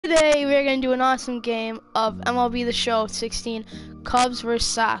Today we're gonna do an awesome game of MLB The Show 16, Cubs vs.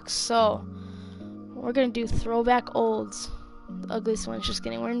 Sox. So we're gonna do throwback olds. The ugliest one's just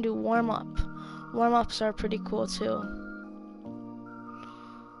kidding. We're gonna do warm up. Warm ups are pretty cool too.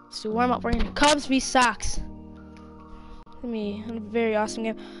 Let's do warm up. We're gonna do Cubs vs. Sox. A very awesome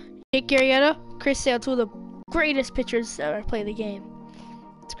game. Jake Arrieta, Chris Sale, two of the greatest pitchers that ever played the game.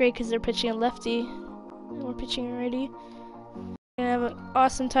 It's great because they're pitching a lefty and we're pitching a righty. We're gonna have an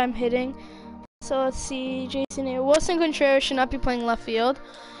awesome time hitting. So let's see, Jason here. Wilson Contreras should not be playing left field.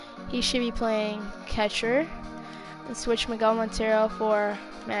 He should be playing catcher. And switch Miguel Montero for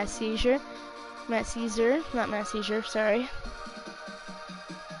Matt Caesar. Not Matt Caesar, sorry.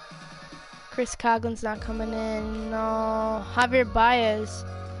 Chris Coglin's not coming in. No, Javier Baez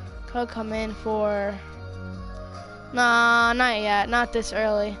could come in for. Nah, not yet. Not this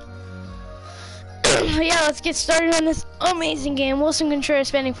early. Yeah, let's get started on this amazing game. Wilson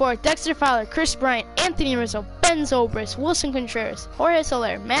Contreras batting fourth. Dexter Fowler, Chris Bryant, Anthony Rizzo, Ben Zobrist, Wilson Contreras, Jorge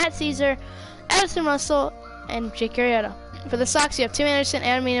Soler, Matt Caesar, Addison Russell, and Jake Arrieta. For the Sox, you have Tim Anderson,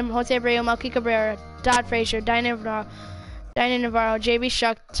 Adam Eaton, Jose Abreu, Melky Cabrera, Todd Frazier, Dinah Navarro, J.B.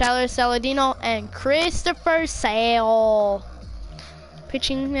 Shuck, Tyler Saladino, and Christopher Sale.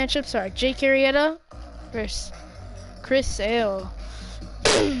 Pitching matchups are Jake Arrieta versus Chris Sale.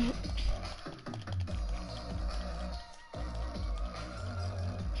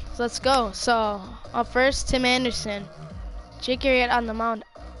 So let's go. So up first, Tim Anderson. Jake Arrieta on the mound.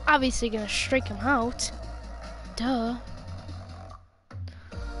 Obviously gonna strike him out. Duh.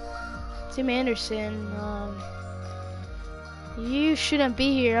 Tim Anderson, you shouldn't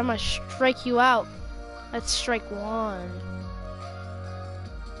be here. I'm gonna strike you out. That's strike one.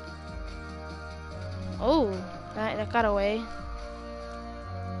 Oh, that got away.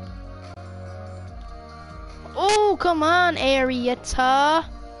 Oh, come on, Arrieta.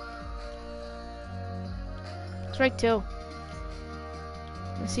 Strike two.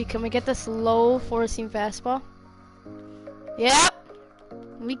 Let's see, can we get this low four-seam fastball? Yep,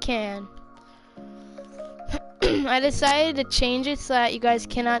 we can. I decided to change it so that you guys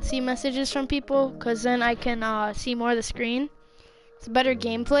cannot see messages from people, because then I can see more of the screen. It's better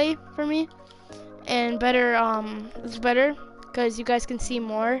gameplay for me, and better, it's better because you guys can see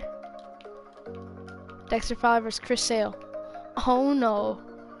more. Dexter Fowler versus Chris Sale. Oh no.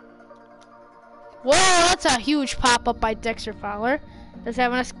 Whoa, that's a huge pop-up by Dexter Fowler. Does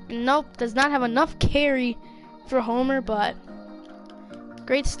not have enough carry for homer, but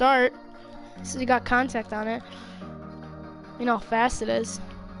great start. So you got contact on it. You know how fast it is.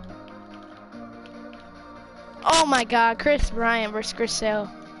 Oh my God, Chris Bryant versus Chris Sale.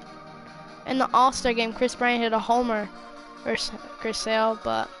 In the All-Star game, Chris Bryant hit a homer versus Chris Sale,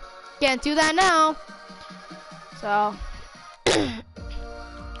 but can't do that now. So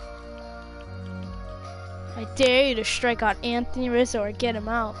I dare you to strike out Anthony Rizzo or get him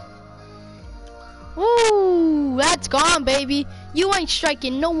out. Woo, that's gone, baby. You ain't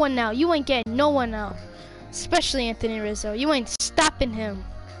striking no one now. You ain't getting no one out. Especially Anthony Rizzo. You ain't stopping him.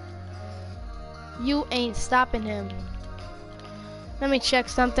 You ain't stopping him. Let me check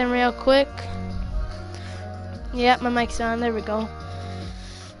something real quick. Yep, my mic's on. There we go.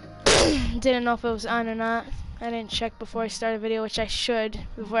 Didn't know if it was on or not. I didn't check before I started a video, which I should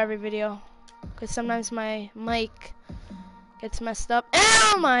before every video. Because sometimes my mic gets messed up.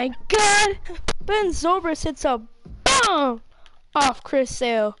 Oh my God! Ben Zobrist hits a bomb off Chris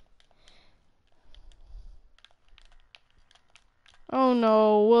Sale. Oh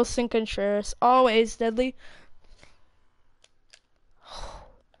no, Wilson Contreras, always deadly.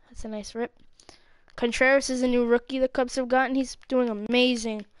 That's a nice rip. Contreras is a new rookie the Cubs have gotten. He's doing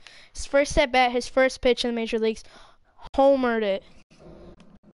amazing. His first at bat, his first pitch in the major leagues, homered it.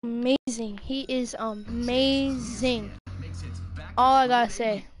 Amazing. He is amazing. All I gotta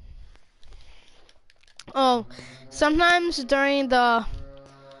say. Oh, sometimes during the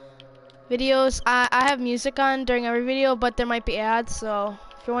videos, I have music on during every video, but there might be ads, so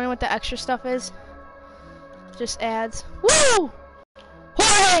if you're wondering what the extra stuff is, just ads. Woo!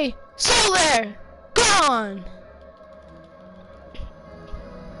 Jorge Soler! Gone!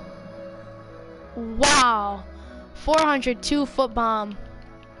 Wow. 402 foot bomb.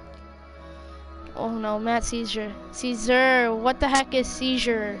 Oh no, Matt Caesar. Caesar, what the heck is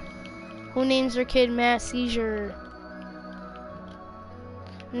Caesar? Who names their kid Matt Caesar?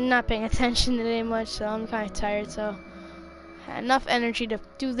 I'm not paying attention today much, so I'm kind of tired, so I had enough energy to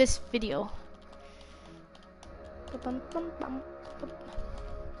do this video.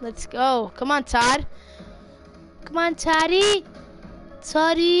 Let's go. Come on, Todd. Come on, Toddy.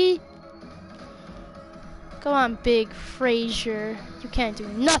 Toddy. Come on, Big Frazier. You can't do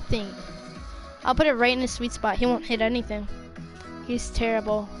nothing. I'll put it right in his sweet spot. He won't hit anything. He's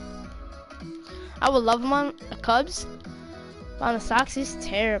terrible. I would love him on the Cubs. But on the Sox, he's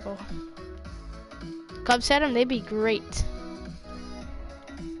terrible. Cubs had him, they'd be great.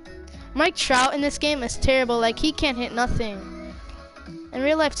 Mike Trout in this game is terrible. Like, he can't hit nothing. In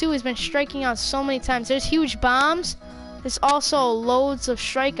real life, too, he's been striking out so many times. There's huge bombs. There's also loads of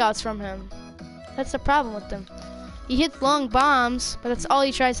strikeouts from him. That's the problem with him. He hits long bombs, but that's all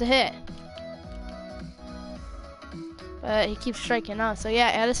he tries to hit. But he keeps striking out. So, yeah,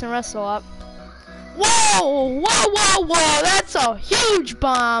 Addison Russell up. Whoa! Whoa, whoa, whoa! That's a huge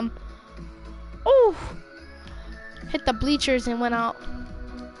bomb! Ooh! Hit the bleachers and went out.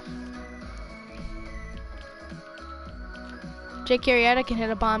 Jake Arrieta can hit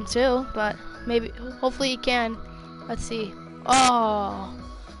a bomb too, but maybe, hopefully he can. Let's see. Oh!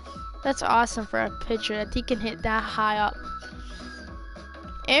 That's awesome for a pitcher that he can hit that high up.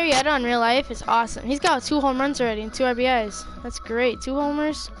 Arrieta in real life is awesome. He's got 2 home runs already and 2 RBIs. That's great. 2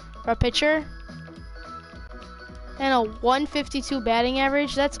 homers for a pitcher. And a 152 batting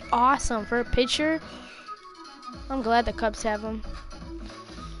average. That's awesome for a pitcher. I'm glad the Cubs have him.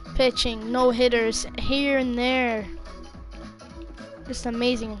 Pitching, no hitters here and there. Just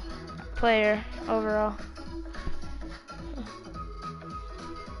amazing player overall.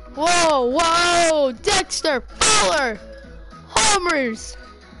 Whoa, whoa! Dexter Fowler! Homers!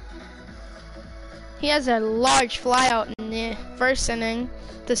 He has a large flyout in the first inning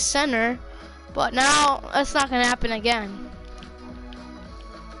to center, but now that's not going to happen again.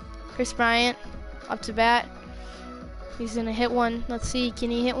 Chris Bryant up to bat. He's going to hit one. Let's see,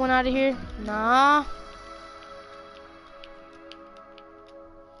 can he hit one out of here? Nah.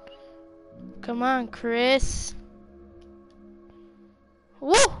 Come on, Chris.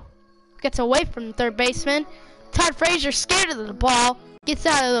 Woo! Gets away from the third baseman. Todd Frazier scared of the ball. Gets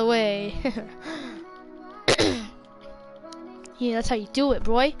out of the way. Yeah, that's how you do it,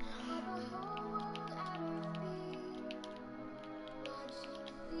 boy.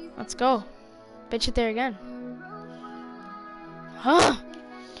 Let's go. Pitch it there again. Huh?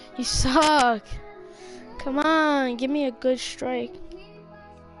 You suck. Come on, give me a good strike.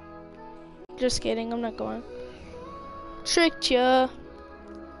 Just kidding, I'm not going. Tricked ya.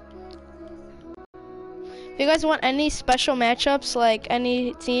 If you guys want any special matchups, like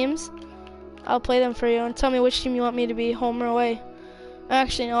any teams, I'll play them for you and tell me which team you want me to be, home or away.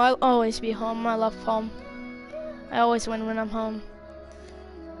 Actually, no, I'll always be home. I love home. I always win when I'm home.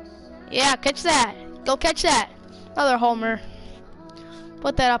 Yeah, catch that. Go catch that. Another homer.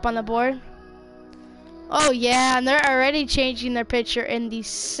 Put that up on the board. Oh, yeah, and they're already changing their pitcher in the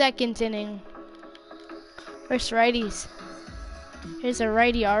second inning. Where's righties? Here's a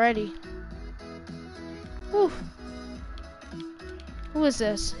righty already. Whew. Who is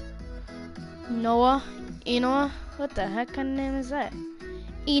this? Noah? Inoa? What the heck kind of name is that?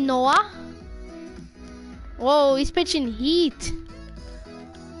 Inoa? Whoa, he's pitching heat.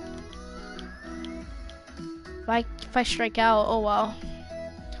 If I strike out, oh wow.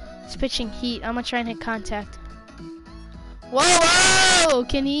 He's pitching heat. I'm gonna try and hit contact. Whoa, whoa!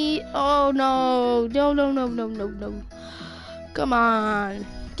 Can he? Oh no. No, no, no, no, no, no. Come on.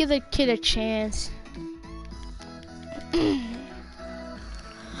 Give the kid a chance. I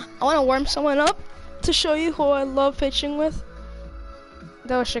want to warm someone up to show you who I love pitching with.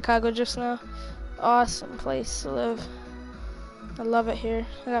 That was Chicago just now. Awesome place to live. I love it here.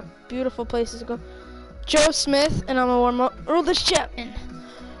 I got beautiful places to go. Joe Smith, and I'm gonna warm up Aroldis Chapman.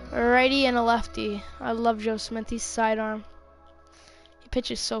 A righty and a lefty. I love Joe Smith. He's sidearm. He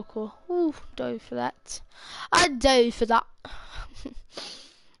pitches so cool. Ooh, die for that. I'd die for that.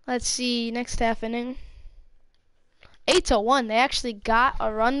 Let's see, next half inning. 8-1. They actually got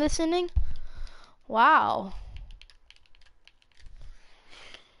a run this inning. Wow.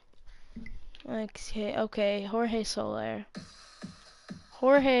 Okay, Jorge Soler.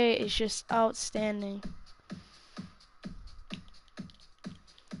 Jorge is just outstanding.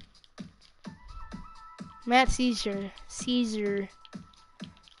 Matt Caesar.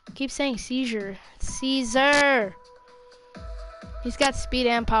 Keep saying seizure. Caesar. He's got speed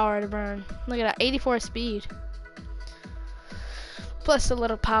and power to burn. Look at that, 84 speed. Plus a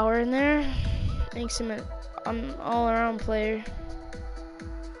little power in there. Makes him an all-around player.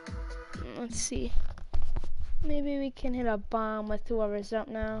 Let's see. Maybe we can hit a bomb with whoever's up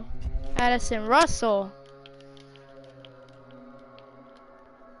now. Addison Russell.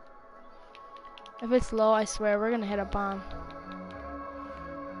 If it's low, I swear, we're gonna hit a bomb.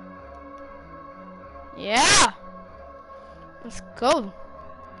 Yeah! Let's go.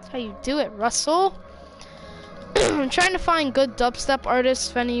 That's how you do it, Russell. I'm trying to find good dubstep artists.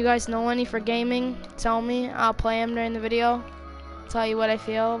 If any of you guys know any for gaming, tell me. I'll play them during the video. Tell you what I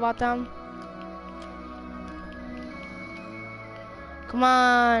feel about them. Come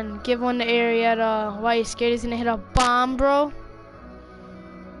on, give one to Arietta. Why are you scared he's gonna hit a bomb, bro?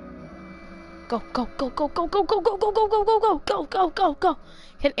 Go, go, go, go, go, go, go, go, go, go, go, go, go, go, go, go, go.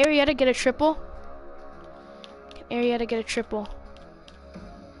 Can Arietta get a triple? Can Arietta get a triple?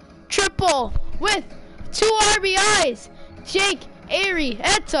 Triple with 2 RBIs. Jake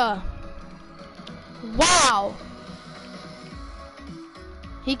Arrieta. Wow.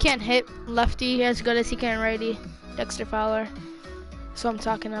 He can't hit lefty as good as he can righty. Dexter Fowler. That's what I'm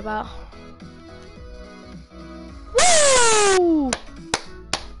talking about. Woo!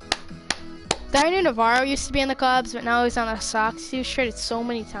 Daniel Navarro used to be in the Cubs, but now he's on the Sox. He was traded so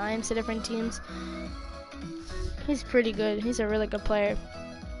many times to different teams. He's pretty good. He's a really good player.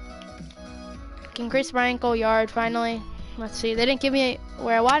 Can Chris Bryant go yard finally? Let's see. They didn't give me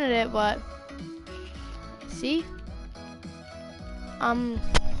where I wanted it, but see?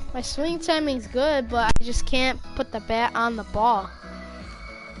 My swing timing's good, but I just can't put the bat on the ball.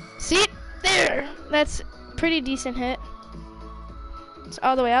 See? There! That's a pretty decent hit. It's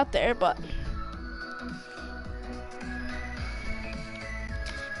all the way out there, but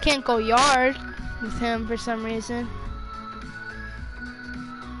can't go yard with him for some reason.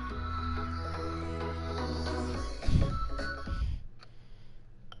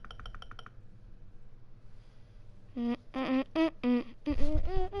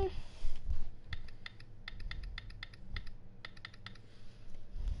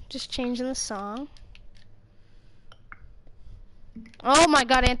 Just changing the song. Oh my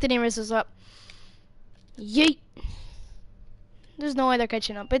God, Anthony Rizzo's up. Yeet. There's no way they're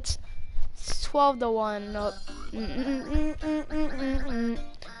catching up. It's 12-1 up.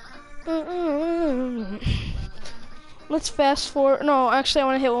 Let's fast forward. No, actually I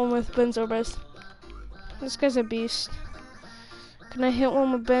want to hit one with Ben Zobrist. This guy's a beast. Can I hit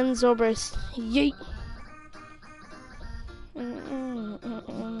one with Ben Zobrist? Yeet.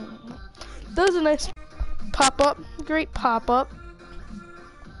 That was a nice pop-up. Great pop-up.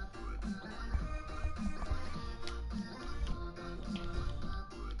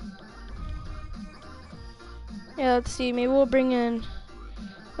 Yeah, let's see. Maybe we'll bring in.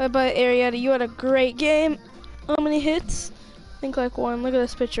 Bye-bye, Arrieta. You had a great game. How many hits? I think like 1. Look at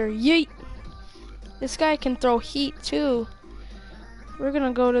this picture. Yeet. This guy can throw heat too. We're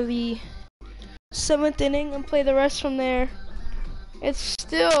gonna go to the 7th inning and play the rest from there. It's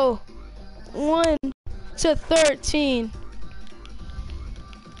still 1-13.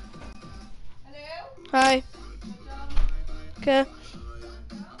 Hello? Hi. Okay.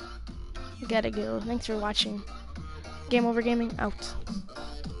 Gotta go. Thanks for watching. Game Over Gaming out.